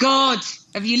my God.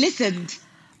 Have you listened?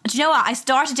 Do you know what? I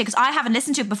started to because I haven't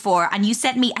listened to it before. And you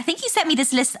sent me, I think you sent me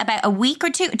this list about a week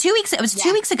or 2 weeks. It was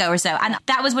 2 weeks ago or so. And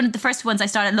that was one of the first ones I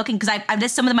started looking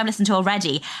because some of them I've listened to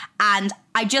already. And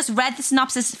I just read the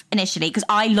synopsis initially because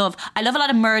I love a lot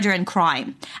of murder and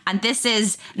crime. And this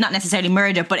is not necessarily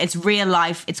murder, but it's real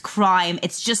life. It's crime.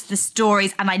 It's just the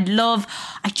stories. And I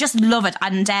just love it.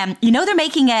 And, they're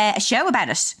making a show about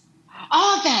it.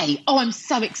 Are they? Oh, I'm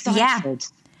so excited. Yeah.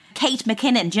 Kate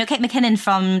McKinnon. Do you know Kate McKinnon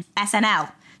from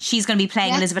SNL? She's going to be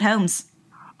playing Elizabeth Holmes.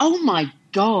 Oh, my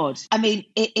God. I mean,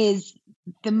 it is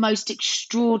the most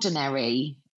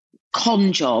extraordinary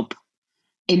con job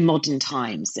in modern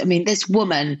times. I mean, this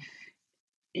woman,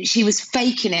 she was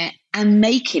faking it and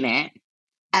making it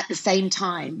at the same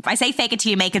time. I say fake it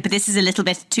till you make it, but this is a little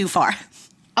bit too far.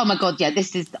 Oh, my God. Yeah,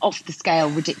 this is off the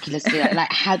scale ridiculously.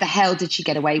 Like, how the hell did she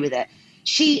get away with it?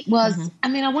 She was, I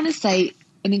mean, I want to say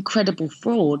an incredible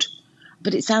fraud.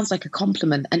 But it sounds like a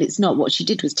compliment, and it's not. What she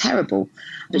did was terrible.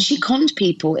 But she conned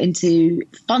people into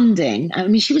funding. I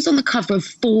mean, she was on the cover of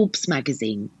Forbes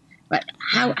magazine. Right?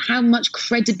 How much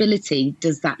credibility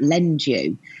does that lend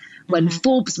you when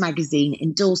Forbes magazine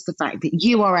endorsed the fact that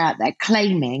you are out there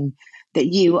claiming that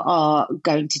you are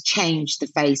going to change the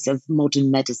face of modern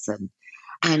medicine?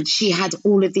 And she had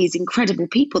all of these incredible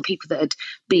people that had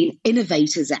been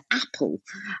innovators at Apple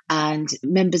and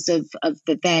members of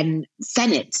the then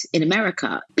Senate in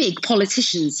America, big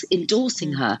politicians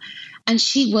endorsing her. And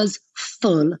she was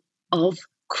full of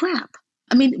crap.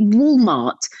 I mean,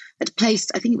 Walmart had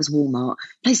placed, I think it was Walmart,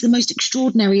 placed the most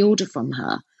extraordinary order from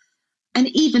her. And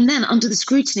even then, under the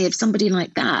scrutiny of somebody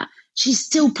like that, she's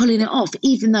still pulling it off,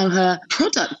 even though her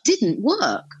product didn't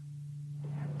work.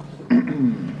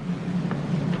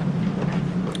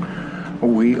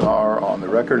 We are on the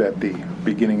record at the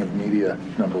beginning of Media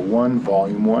Number 1,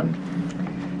 Volume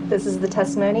 1. This is the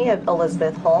testimony of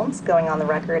Elizabeth Holmes going on the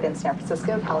record in San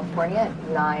Francisco, California at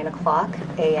 9 o'clock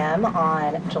a.m.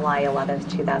 on July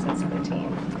 11th,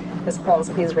 2017. Ms. Holmes,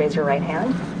 please raise your right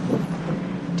hand.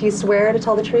 Do you swear to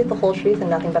tell the truth, the whole truth,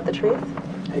 and nothing but the truth?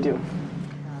 I do.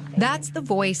 That's the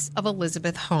voice of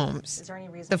Elizabeth Holmes,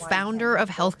 the founder of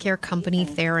healthcare company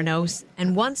Theranos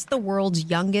and once the world's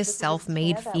youngest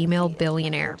self-made female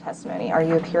billionaire. Testimony. Are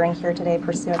you appearing here today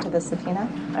pursuant to this subpoena?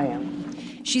 I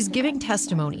am. She's giving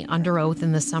testimony under oath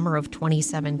in the summer of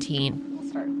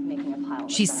 2017.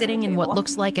 She's sitting in what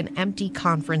looks like an empty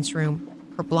conference room,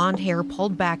 her blonde hair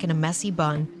pulled back in a messy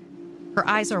bun. Her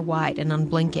eyes are wide and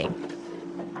unblinking.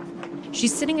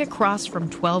 She's sitting across from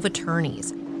 12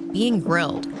 attorneys, being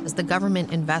grilled as the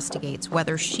government investigates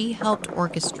whether she helped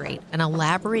orchestrate an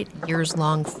elaborate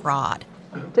years-long fraud.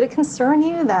 Did it concern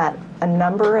you that a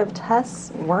number of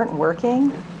tests weren't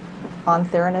working on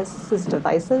Theranos'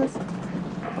 devices?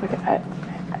 Look,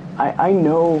 I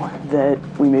know that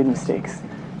we made mistakes.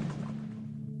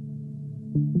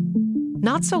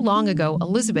 Not so long ago,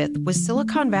 Elizabeth was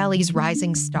Silicon Valley's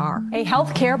rising star. A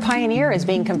healthcare pioneer is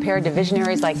being compared to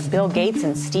visionaries like Bill Gates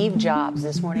and Steve Jobs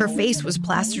this morning. Her face was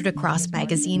plastered across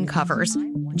magazine covers,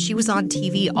 and she was on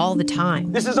TV all the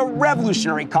time. This is a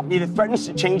revolutionary company that threatens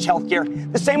to change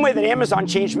healthcare the same way that Amazon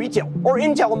changed retail, or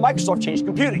Intel and Microsoft changed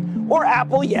computing, or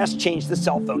Apple, yes, changed the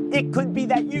cell phone. It could be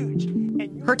that huge.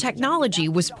 Her technology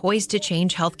was poised to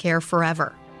change healthcare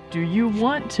forever. Do you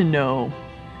want to know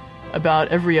about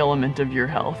every element of your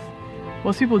health?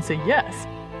 Most people would say yes.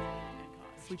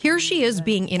 Here she is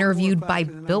being interviewed by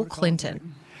Bill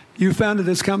Clinton. You founded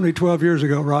this company 12 years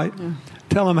ago, right? Yeah.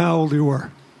 Tell them how old you were.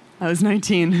 I was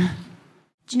 19. Do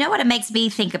you know what it makes me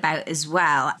think about as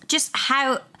well? Just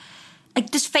how,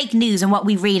 just fake news and what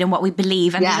we read and what we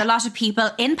believe. And there's a lot of people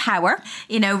in power,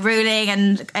 ruling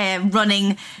and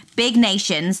running big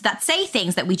nations that say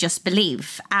things that we just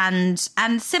believe. And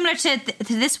similar to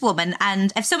this woman,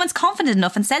 and if someone's confident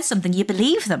enough and says something, you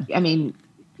believe them. I mean,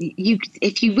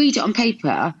 if you read it on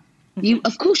paper,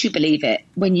 of course you believe it.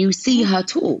 When you see her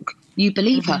talk, you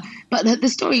believe her. But the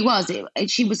story was,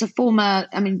 she was a former,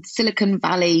 Silicon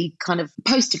Valley kind of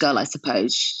poster girl, I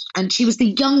suppose. And she was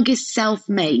the youngest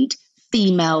self-made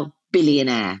female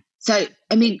billionaire. So,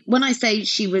 when I say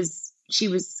she was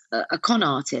a con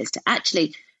artist,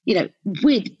 actually,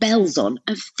 with bells on,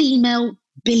 a female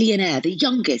billionaire, the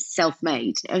youngest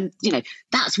self-made. And,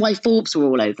 that's why Forbes were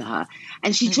all over her.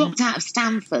 And she dropped out of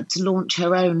Stanford to launch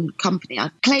her own company,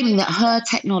 claiming that her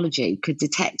technology could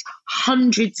detect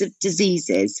hundreds of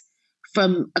diseases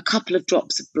from a couple of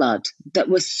drops of blood that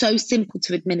were so simple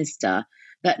to administer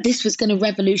that this was going to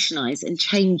revolutionize and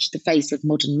change the face of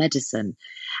modern medicine.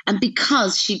 And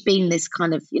because she'd been this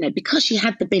kind of, because she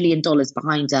had the $1 billion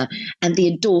behind her and the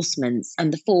endorsements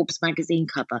and the Forbes magazine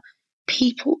cover,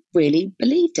 people really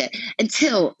believed it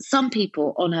until some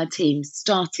people on her team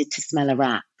started to smell a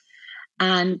rat.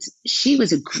 And she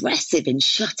was aggressive in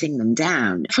shutting them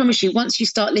down. I promise you, once you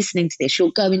start listening to this,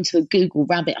 you'll go into a Google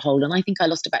rabbit hole. And I think I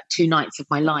lost about 2 nights of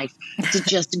my life to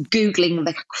just Googling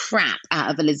the crap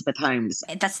out of Elizabeth Holmes.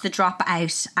 That's the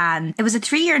Dropout. And it was a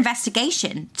 3-year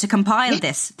investigation to compile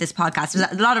this podcast.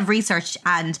 It was a lot of research,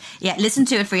 and listen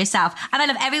to it for yourself. And I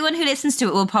love everyone who listens to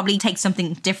it will probably take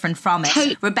something different from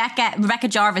it. Rebecca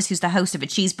Jarvis, who's the host of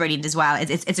it, she's brilliant as well.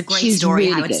 It's a great story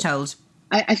really how it's told.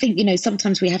 I think,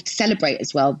 sometimes we have to celebrate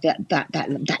as well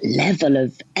that level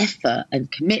of effort and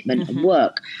commitment and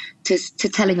work to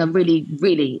telling a really,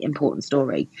 really important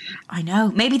story. I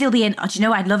know. Maybe there'll be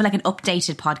I'd love like an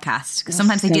updated podcast, because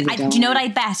sometimes they do. Do you know what I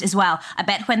bet as well? I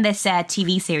bet when this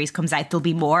TV series comes out, there'll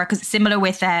be more, because similar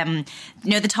with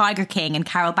the Tiger King and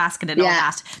Carol Baskin and all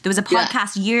that. There was a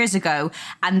podcast years ago,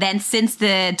 and then since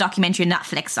the documentary on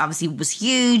Netflix obviously was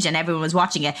huge and everyone was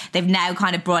watching it, they've now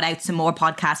kind of brought out some more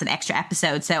podcasts and extra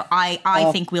episodes. So I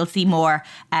think we'll see more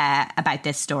about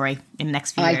this story in the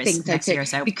next few years. I think so next too. year or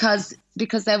so. Because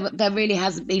there really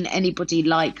hasn't been anybody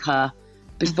like her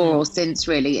before or since,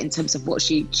 really, in terms of what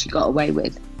she got away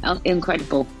with.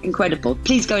 Incredible.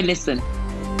 Please go and listen.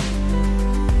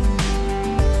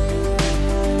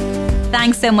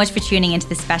 Thanks so much for tuning into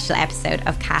this special episode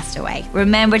of Castaway.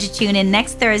 Remember to tune in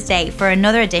next Thursday for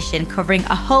another edition covering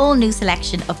a whole new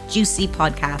selection of juicy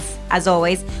podcasts. As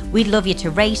always, we'd love you to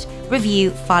rate,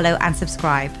 review, follow and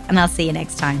subscribe. And I'll see you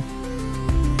next time.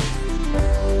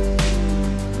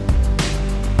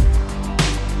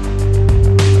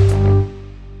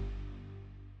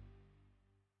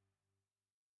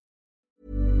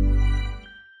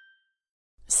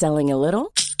 Selling a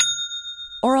little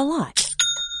or a lot?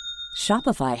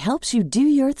 Shopify helps you do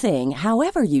your thing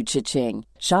however you cha-ching.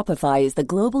 Shopify is the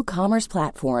global commerce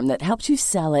platform that helps you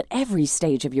sell at every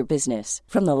stage of your business.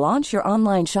 From the launch your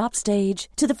online shop stage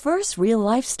to the first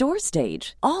real-life store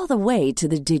stage, all the way to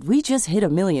the did we just hit a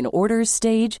million orders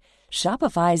stage.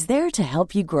 Shopify is there to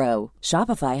help you grow.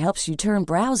 Shopify helps you turn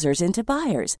browsers into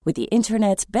buyers with the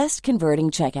internet's best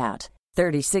converting checkout.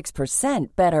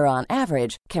 36% better on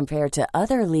average compared to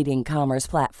other leading commerce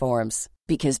platforms.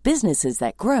 Because businesses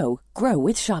that grow, grow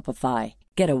with Shopify.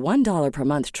 Get a $1 per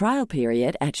month trial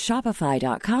period at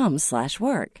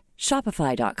shopify.com/work.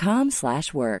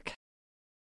 Shopify.com/work.